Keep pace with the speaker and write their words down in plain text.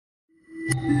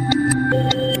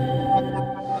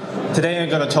Today I'm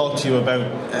going to talk to you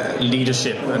about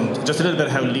leadership, and just a little bit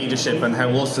how leadership and how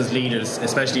us as leaders,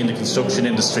 especially in the construction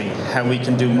industry, how we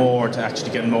can do more to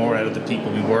actually get more out of the people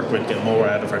we work with, get more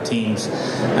out of our teams.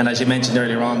 And as you mentioned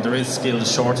earlier on, there is skills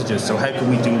shortages, so how can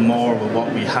we do more with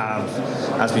what we have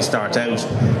as we start out?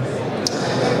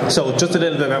 So just a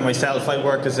little bit about myself. I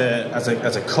work as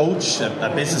a coach,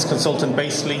 a business consultant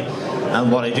basically,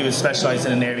 and what I do is specialise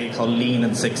in an area called Lean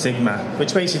and Six Sigma,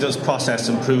 which basically does process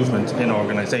improvement in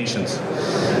organisations.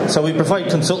 So we provide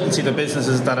consultancy to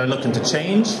businesses that are looking to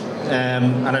change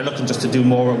and are looking just to do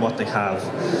more with what they have.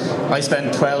 I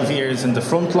spent 12 years in the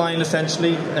front line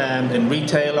essentially, in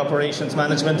retail operations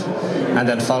management, and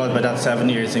then followed by that 7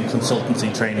 years in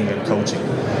consultancy training and coaching.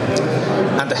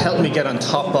 And to help me get on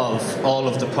top of all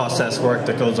of the process work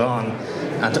that goes on,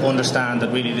 and to understand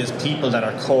that really it is people that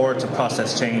are core to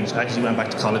process change. I actually went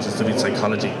back to college and studied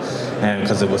psychology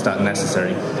because it was that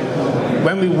necessary.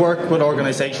 When we work with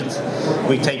organisations,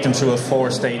 we take them through a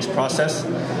 4-stage process.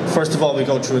 First of all, we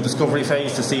go through a discovery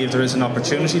phase to see if there is an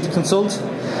opportunity to consult.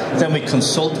 Then we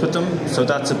consult with them, so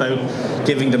that's about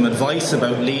giving them advice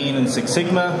about Lean and Six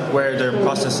Sigma, where their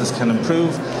processes can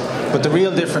improve. But the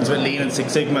real difference with Lean and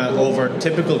Six Sigma over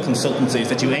typical consultancy is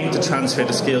that you aim to transfer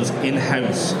the skills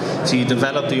in-house. So you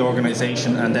develop the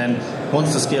organisation, and then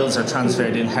once the skills are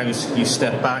transferred in-house, you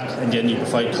step back and then you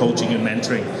provide coaching and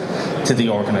mentoring to the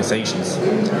organisations.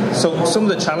 So some of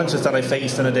the challenges that I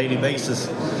face on a daily basis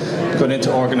going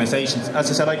into organisations, as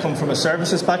I said, I come from a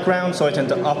services background, so I tend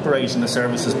to operate in a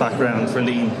services background for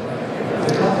Lean.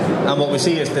 And what we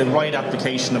see is the right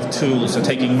application of tools, so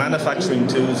taking manufacturing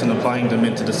tools and applying them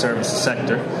into the services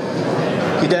sector.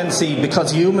 You then see,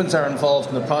 because humans are involved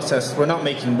in the process, we're not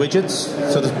making widgets,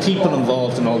 so there's people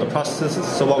involved in all the processes.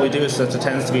 So what we do is that there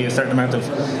tends to be a certain amount of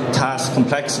task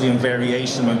complexity and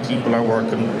variation when people are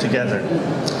working together.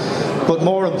 But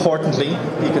more importantly,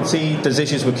 you can see there's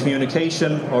issues with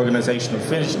communication, organisational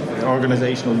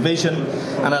vision,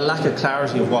 and a lack of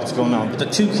clarity of what's going on. But the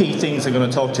two key things I'm going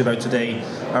to talk to you about today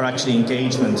are actually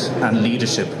engagement and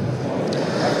leadership.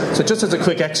 So just as a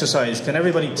quick exercise, can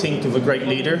everybody think of a great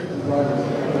leader?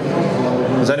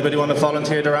 Does anybody want to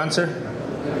volunteer their answer?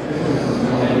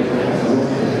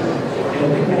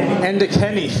 Enda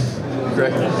Kenny.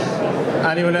 Great.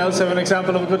 Anyone else have an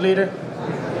example of a good leader?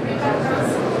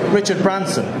 Richard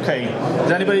Branson. Okay.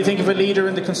 Does anybody think of a leader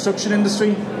in the construction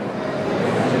industry?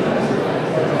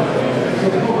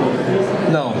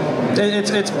 No.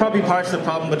 It's probably part of the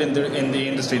problem within in the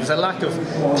industry. There's a lack of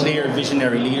clear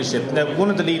visionary leadership. Now, one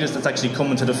of the leaders that's actually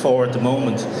coming to the fore at the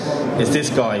moment is this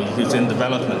guy who's in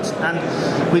development.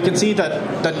 And we can see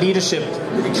that leadership,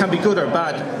 it can be good or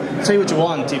bad. Say what you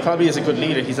want, he probably is a good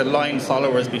leader. He's aligned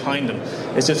followers behind him.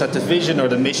 It's just that the vision or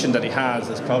the mission that he has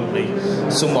is probably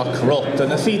somewhat corrupt.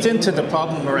 And it feeds into the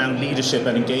problem around leadership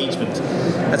and engagement.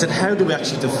 I said, how do we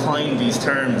actually define these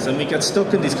terms? And we get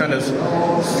stuck in these kind of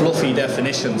fluffy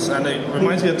definitions. And it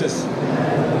reminds me of this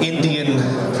Indian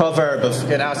proverb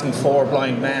of asking 4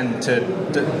 blind men to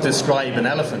describe an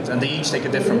elephant, and they each take a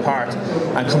different part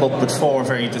and come up with 4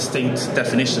 very distinct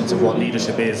definitions of what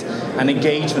leadership is. And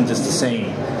engagement is the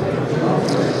same.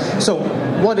 So,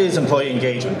 what is employee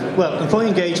engagement? Well, employee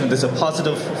engagement is a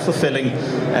positive, fulfilling,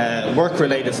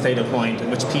 work-related state of mind in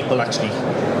which people actually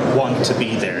want to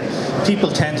be there.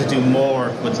 People tend to do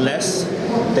more with less.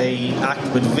 They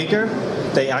act with vigour,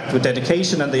 they act with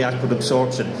dedication, and they act with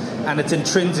absorption. And it's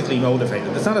intrinsically motivated.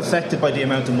 It's not affected by the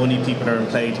amount of money people are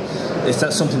employed. It's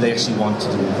that something they actually want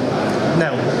to do.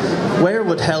 Now, where it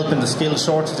would help in the skill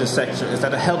shortages sector is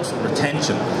that it helps with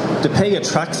retention. The pay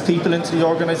attracts people into the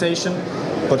organisation,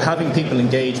 but having people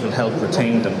engage will help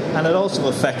retain them. And it also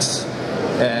affects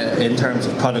in terms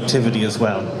of productivity as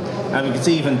well. And we can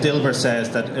see even Dilber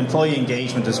says that employee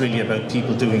engagement is really about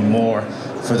people doing more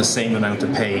for the same amount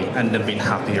of pay and them being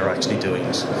happier actually doing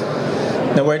it.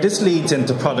 Now, where this leads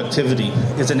into productivity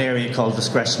is an area called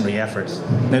discretionary effort.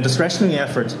 Now, discretionary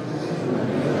effort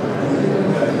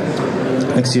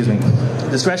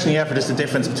is the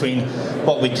difference between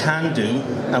what we can do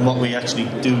and what we actually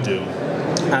do.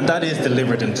 And that is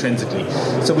delivered intrinsically.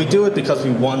 So we do it because we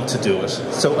want to do it.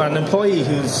 So an employee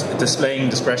who's displaying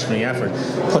discretionary effort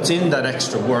puts in that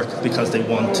extra work because they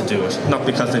want to do it, not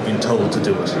because they've been told to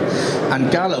do it.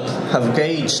 And Gallup have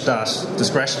gauged that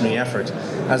discretionary effort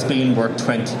as being worth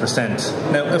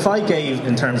 20%. Now, if I gave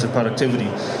in terms of productivity,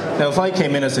 if I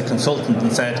came in as a consultant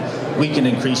and said, we can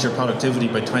increase your productivity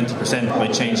by 20% by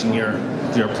changing your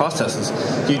processes,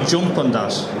 you jump on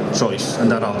that choice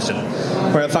and that option.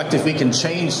 Where in fact, if we can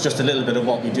change just a little bit of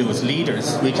what we do as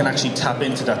leaders, we can actually tap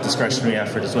into that discretionary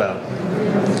effort as well.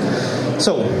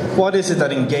 So, what is it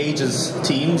that engages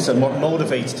teams and what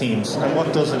motivates teams, and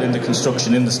what does it in the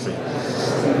construction industry?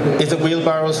 Is it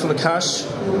wheelbarrows full of cash?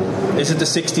 Is it the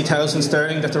 60,000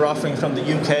 sterling that they're offering from the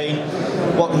UK?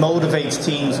 What motivates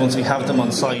teams once we have them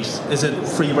on site? Is it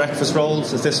free breakfast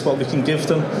rolls? Is this what we can give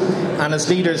them? And as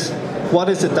leaders, what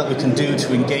is it that we can do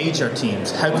to engage our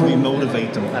teams? How can we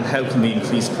motivate them, and how can we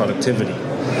increase productivity?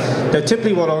 Now,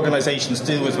 typically what organisations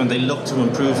do is when they look to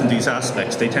improve in these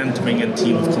aspects, they tend to bring in a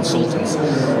team of consultants,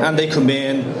 and they come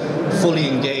in, fully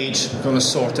engaged, going to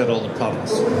sort out all the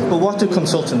problems. But what do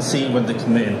consultants see when they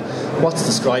come in? What's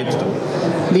described to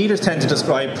them? Leaders tend to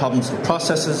describe problems with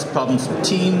processes, problems with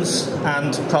teams,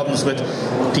 and problems with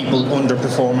people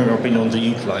underperforming or being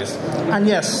underutilised. And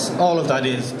yes, all of that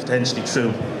is potentially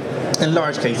true. In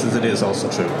large cases, it is also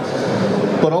true.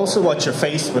 But also what you're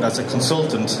faced with as a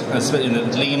consultant, as in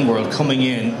the lean world, coming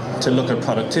in to look at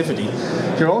productivity,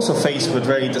 you're also faced with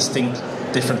very distinct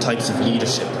different types of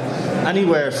leadership.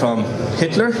 Anywhere from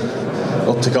Hitler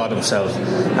up to God himself.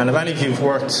 And if any of you have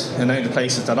worked in any of the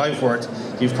places that I've worked,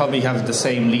 you've probably had the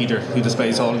same leader who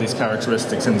displays all of these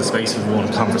characteristics in the space of one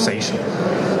conversation.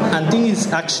 And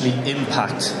these actually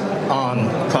impact on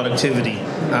productivity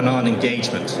and on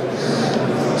engagement.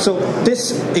 So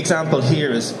this example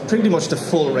here is pretty much the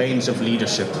full range of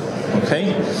leadership,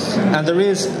 okay? And there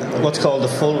is what's called the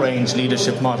full range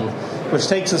leadership model, which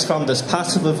takes us from this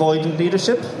passive avoidant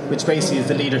leadership, which basically is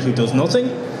the leader who does nothing,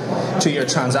 to your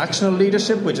transactional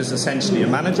leadership, which is essentially a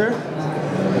manager,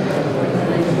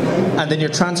 and then your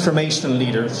transformational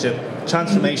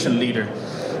leader,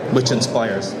 which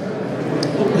inspires.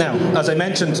 Now, as I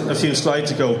mentioned a few slides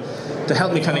ago, to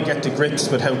help me kind of get to grips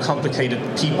with how complicated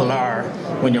people are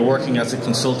when you're working as a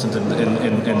consultant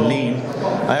in lean,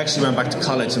 I actually went back to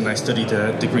college and I studied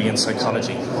a degree in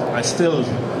psychology. I still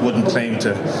wouldn't claim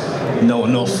to know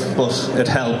enough, but it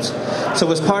helped. So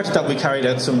as part of that, we carried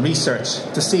out some research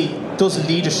to see, does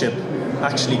leadership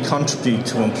actually contribute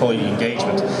to employee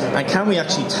engagement, and can we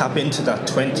actually tap into that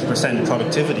 20%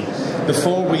 productivity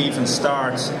before we even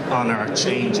start on our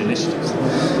change initiatives?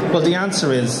 Well, the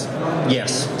answer is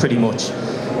yes, pretty much.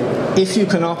 If you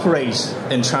can operate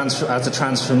as a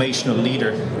transformational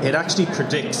leader, it actually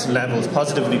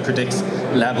positively predicts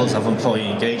levels of employee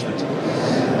engagement.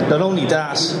 Not only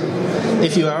that,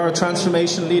 if you are a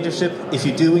transformational leadership, if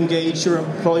you do engage your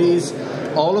employees,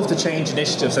 all of the change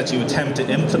initiatives that you attempt to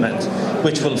implement,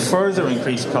 which will further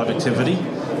increase productivity,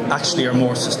 actually are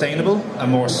more sustainable and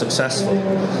more successful.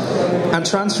 And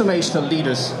transformational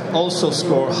leaders also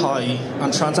score high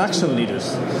on transactional leaders.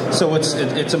 So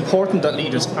it's important that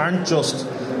leaders aren't just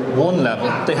one level.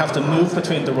 They have to move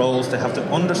between the roles, they have to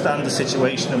understand the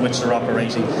situation in which they're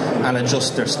operating and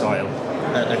adjust their style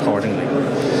accordingly.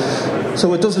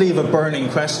 So it does leave a burning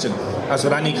question, as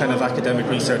with any kind of academic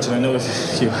research, and I know a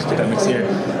few academics here,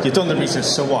 you've done the research,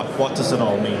 so what? What does it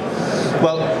all mean?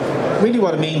 Well, really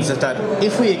what it means is that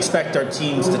if we expect our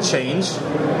teams to change,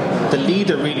 the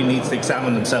leader really needs to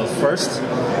examine themselves first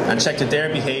and check that their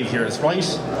behaviour is right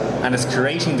and is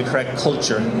creating the correct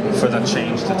culture for that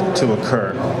change to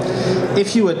occur.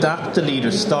 If you adapt the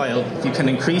leader's style, you can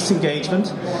increase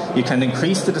engagement, you can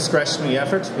increase the discretionary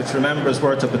effort, which remember is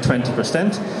worth up to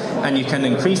 20%, and you can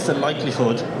increase the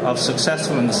likelihood of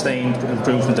successful and sustained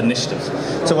improvement initiatives.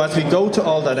 So as we go to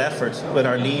all that effort with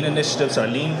our lean initiatives, our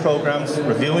lean programs,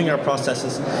 reviewing our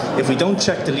processes, if we don't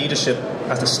check the leadership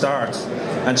at the start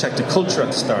and check the culture at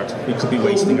the start, we could be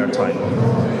wasting our time.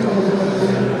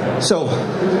 So,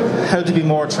 how to be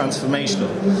more transformational?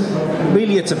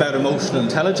 Really, it's about emotional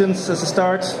intelligence as a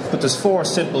start, but there's 4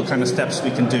 simple kind of steps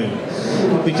we can do.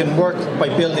 We can work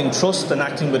by building trust and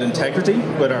acting with integrity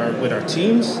with our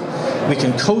teams. We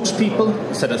can coach people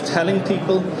instead of telling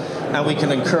people, and we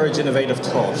can encourage innovative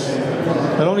thought.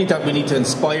 Not only that, we need to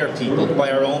inspire people by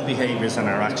our own behaviours and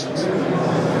our actions.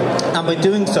 And by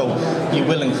doing so, you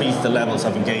will increase the levels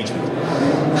of engagement.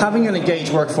 Having an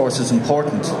engaged workforce is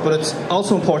important, but it's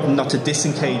also important not to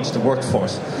disengage the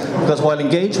workforce. Because while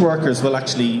engaged workers will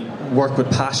actually work with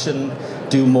passion,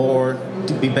 do more,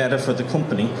 be better for the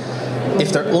company,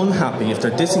 if they're unhappy, if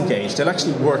they're disengaged, they'll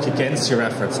actually work against your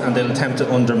efforts and they'll attempt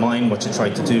to undermine what you try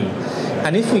to do.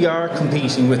 And if we are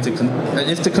competing with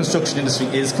if the construction industry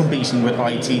is competing with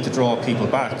IT to draw people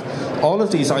back, all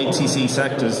of these ITC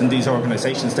sectors and these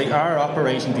organisations, they are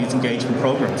operating these engagement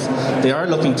programs. They are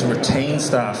looking to retain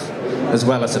staff as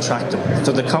well as attract them.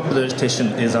 So the competition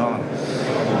is on.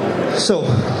 So,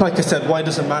 like I said, why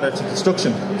does it matter to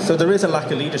construction? So there is a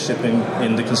lack of leadership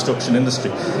in the construction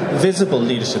industry. Visible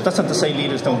leadership. That's not to say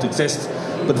leaders don't exist,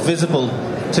 but visible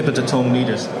tip-of-the-tongue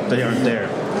leaders, they aren't there.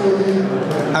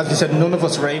 As we said, none of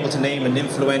us were able to name an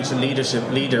influential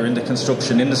leader in the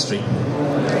construction industry.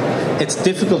 It's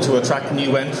difficult to attract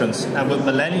new entrants, and with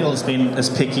millennials being as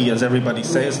picky as everybody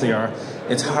says they are,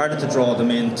 it's harder to draw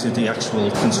them into the actual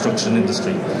construction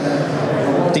industry.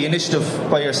 The initiative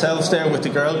by yourselves there with the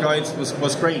Girl Guides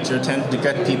was great. You're attempting to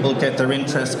get people, get their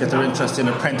interest in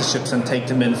apprenticeships and take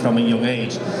them in from a young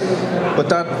age. But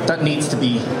that needs to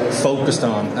be focused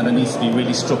on, and it needs to be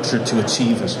really structured to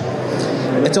achieve it.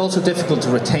 It's also difficult to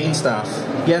retain staff.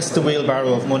 Yes, the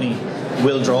wheelbarrow of money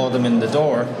will draw them in the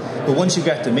door, but once you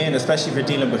get them in, especially if you're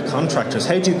dealing with contractors,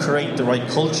 how do you create the right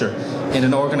culture in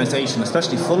an organisation,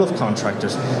 especially full of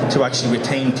contractors, to actually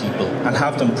retain people and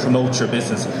have them promote your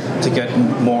business to get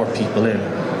more people in?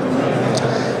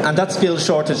 And that skills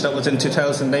shortage that was in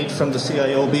 2008 from the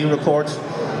CIOB report,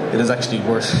 it is actually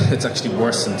worse. It's actually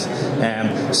worsened.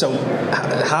 So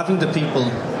having the people,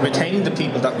 retaining the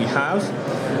people that we have,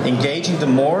 engaging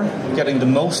them more, getting the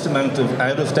most amount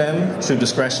out of them through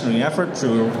discretionary effort,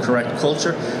 through correct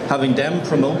culture, having them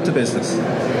promote the business,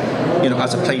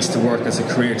 as a place to work, as a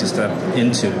career to step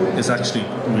into, is actually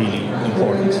really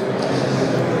important.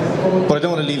 But I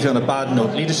don't want to leave you on a bad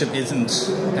note. Leadership isn't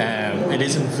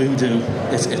voodoo.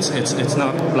 It's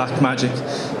not black magic.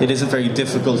 It isn't very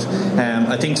difficult.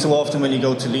 I think so often when you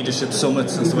go to leadership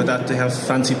summits and stuff like that, they have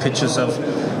fancy pictures of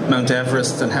Mount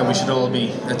Everest and how we should all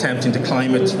be attempting to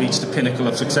climb it to reach the pinnacle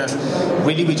of success.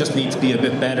 Really, we just need to be a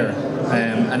bit better.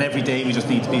 And every day we just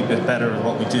need to be a bit better at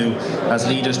what we do. As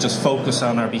leaders, just focus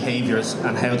on our behaviours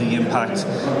and how they impact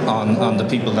on the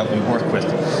people that we work with.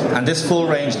 And this full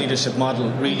range leadership model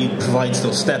really provides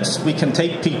those steps. We can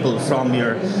take people from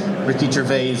your Ricky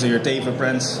Gervais or your David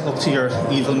Brents up to your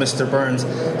evil Mr. Burns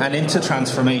and into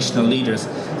transformational leaders.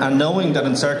 And knowing that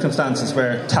in circumstances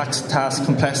where task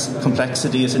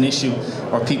complexity is an issue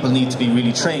or people need to be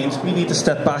really trained, we need to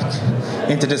step back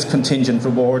into this contingent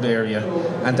reward area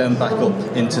and then back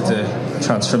up into the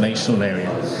transformational area.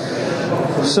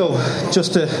 So,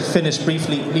 just to finish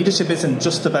briefly, leadership is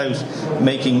about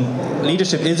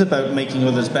making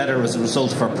others better as a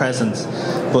result of our presence,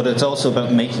 but it's also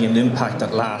about making an impact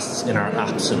that lasts in our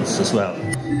absence as well.